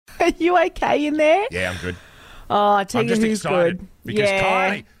you okay in there? Yeah, I'm good. Oh, I tell I'm you just who's excited good. because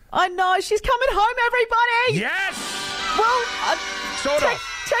Kylie. I know, she's coming home, everybody. Yes! Well, Sort of.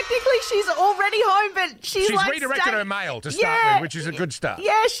 technically she's already home, but she's like redirected her mail to start with, which is a good start.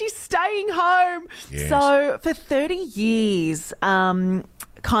 Yeah, she's staying home. Yes. So for 30 years, Kylie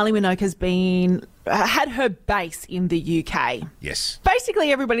Minogue has had her base in the UK. Yes.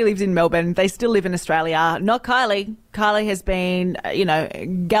 Basically, everybody lives in Melbourne. They still live in Australia. Not Kylie. Kylie has been,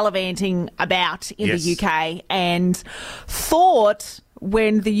 gallivanting about in the UK and thought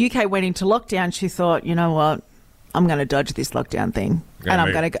when the UK went into lockdown, she thought, you know what, I'm going to dodge this lockdown thing and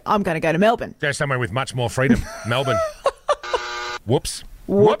I'm going to go to Melbourne. Go somewhere with much more freedom. Melbourne. Whoops.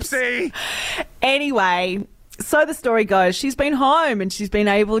 Whoopsie. Anyway, so the story goes, she's been home and she's been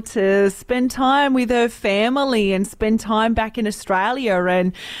able to spend time with her family and spend time back in Australia.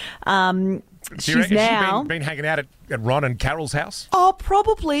 And she's now... Has she been hanging out at Ron and Carol's house? Oh,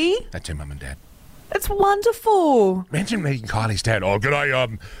 probably. That's her mum and dad. It's wonderful. Imagine meeting Kylie's dad. Oh,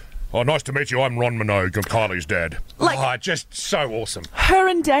 g'day. Nice to meet you. I'm Ron Minogue, Kylie's dad. Just so awesome. Her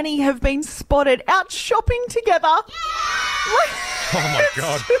and Danny have been spotted out shopping together. Oh, my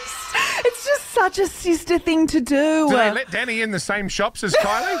God. It's just such a sister thing to do. Do they let Danny in the same shops as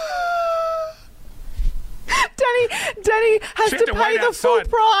Kylie? Danny has to pay the full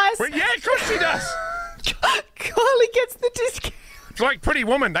price. Well, yeah, of course she does. Kylie gets the discount. It's like Pretty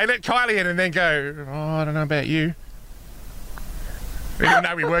Woman. They let Kylie in and then go, I don't know about you. Even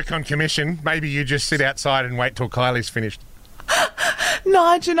though we work on commission, maybe you just sit outside and wait till Kylie's finished.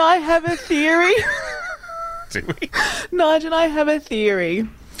 Nige and I have a theory. Do we? Nige and I have a theory.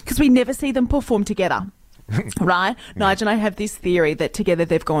 Because we never see them perform together. Right? Nige and I have this theory that together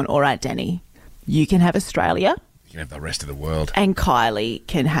they've gone, all right, Danny, you can have Australia. You can have the rest of the world. And Kylie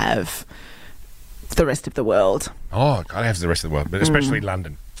can have the rest of the world. Oh, Kylie has the rest of the world, but especially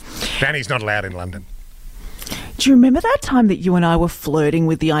London. Danny's not allowed in London. Do you remember that time that you and I were flirting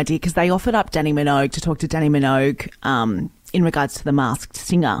with the idea? Because they offered up Danny Minogue to talk to Danny Minogue in regards to The Masked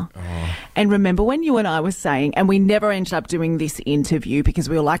Singer. Oh. And remember when you and I were saying, and we never ended up doing this interview because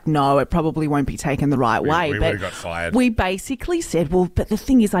we were like, no, it probably won't be taken the right way. We would have got fired. We basically said, well, but the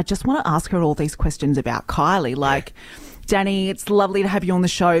thing is, I just want to ask her all these questions about Kylie. Like, Danny, it's lovely to have you on the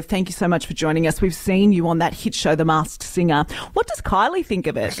show. Thank you so much for joining us. We've seen you on that hit show, The Masked Singer. What does Kylie think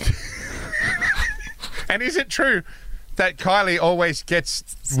of it? And is it true that Kylie always gets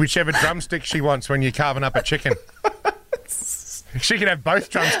whichever drumstick she wants when you're carving up a chicken? She can have both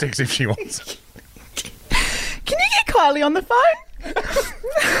drumsticks if she wants. Can you get Kylie on the phone?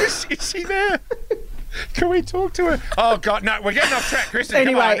 Is she there? Can we talk to her? Oh, God, no, we're getting off track, Kristen.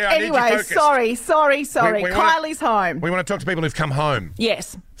 Anyway, come on, I need you focused. sorry. Kylie's home. We want to talk to people who've come home.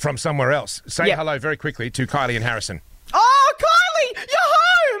 Yes. From somewhere else. Say hello very quickly to Kylie and Harrison. Oh, Kylie, you're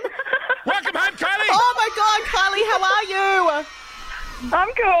home! Welcome home, Kylie! Oh, my God, Kylie, how are you? I'm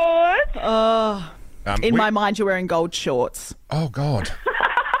good. In my mind, you're wearing gold shorts. Oh, God.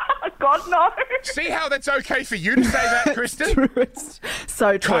 God, no. See how that's okay for you to say that, Kristen? It's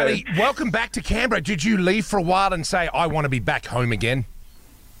so true. Kylie, welcome back to Canberra. Did you leave for a while and say, I want to be back home again?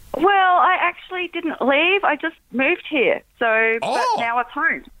 Well, I actually didn't leave. I just moved here. So but now it's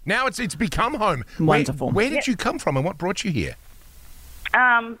home. Now it's become home. Wonderful. Where did you come from and what brought you here?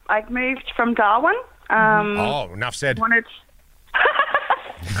 I moved from Darwin. Enough said.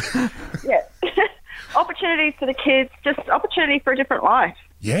 Yeah. Opportunities for the kids, just opportunity for a different life.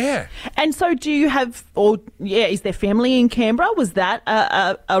 Yeah. And so do you have, is there family in Canberra? Was that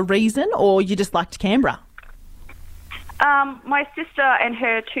a reason, or you just liked Canberra? My sister and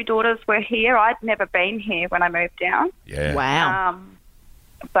her two daughters were here. I'd never been here when I moved down. Yeah. Wow.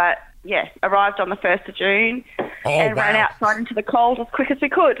 But, yeah, arrived on the 1st of June and ran outside into the cold as quick as we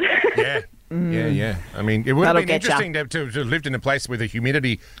could. Yeah. Yeah. I mean, it would have been interesting to have lived in a place with a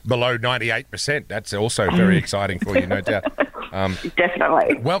humidity below 98%. That's also very exciting for you, no doubt.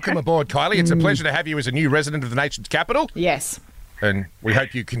 Definitely. Welcome aboard, Kylie. It's a pleasure to have you as a new resident of the nation's capital. Yes. And we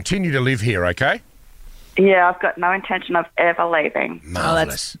hope you continue to live here, okay? Yeah, I've got no intention of ever leaving. Marvellous. Oh,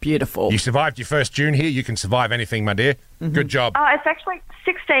 that's beautiful. You survived your first June here. You can survive anything, my dear. Mm-hmm. Good job. Oh, it's actually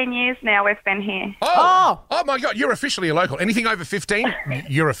 16 years now we've been here. Oh, my God. You're officially a local. Anything over 15,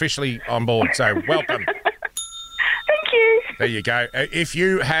 you're officially on board. So welcome. Thank you. There you go. If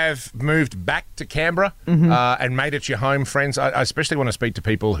you have moved back to Canberra and made it your home, friends, I especially want to speak to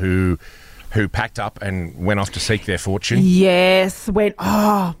people who packed up and went off to seek their fortune. Yes.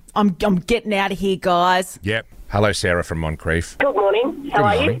 I'm getting out of here, guys. Yep. Hello, Sarah from Moncrief. Good morning. How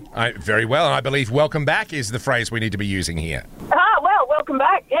are you? Very well. And I believe welcome back is the phrase we need to be using here. Well, welcome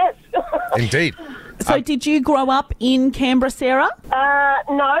back, yes. Indeed. So did you grow up in Canberra, Sarah?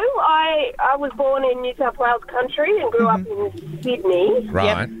 No, I was born in New South Wales country and grew up in Sydney.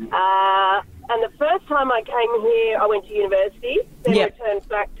 Right. And the first time I came here, I went to university, then returned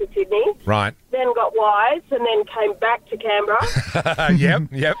back to Sydney. Right. Then got wise, and then came back to Canberra.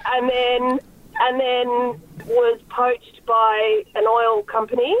 Yep. And then was poached by an oil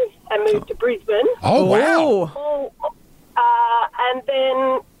company and moved to Brisbane. Oh, wow. And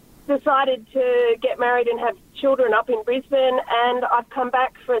then decided to get married and have children up in Brisbane, and I've come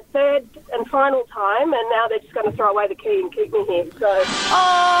back for a third and final time, and now they're just going to throw away the key and keep me here. So,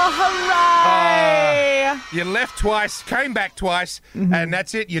 hooray! You left twice, came back twice, and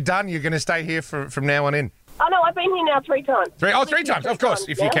that's it. You're done. You're going to stay here from now on in. Oh, no, I've been here now 3 times. Three times, of course,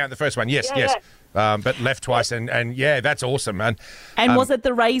 if you count the first one. Yes. But left twice, and that's awesome, man. And was it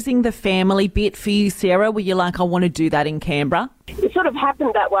the raising the family bit for you, Sarah? Were you like, I want to do that in Canberra? It sort of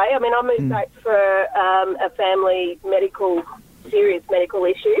happened that way. I mean, I moved back for a family serious medical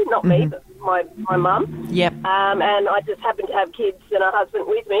issue. Not me, but my mum. Yep. And I just happened to have kids and a husband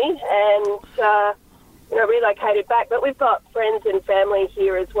with me, and relocated back. But we've got friends and family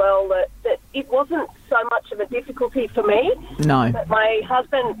here as well that it wasn't so much of a difficulty for me. No. But my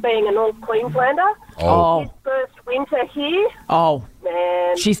husband, being a North Queenslander, his first winter here,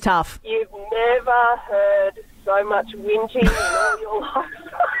 man, she's tough. You've never heard so much whinging in all your life.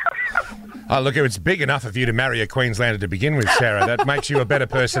 Oh, look, it's big enough of you to marry a Queenslander to begin with, Sarah. That makes you a better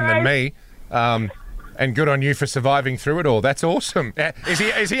person than me. And good on you for surviving through it all. That's awesome. Is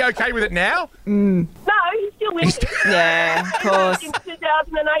he okay with it now? No, he's still whinging. Yeah, of course. Since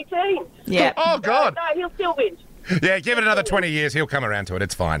 2018. Yeah. Oh, God. No, he'll still whinge. Yeah, give it another 20 years. He'll come around to it.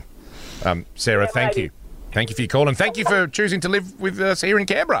 It's fine. Sarah, thank you. Thank you for your call, and thank you for choosing to live with us here in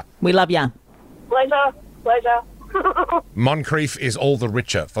Canberra. We love you. Pleasure. Moncrief is all the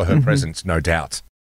richer for her presence, no doubt.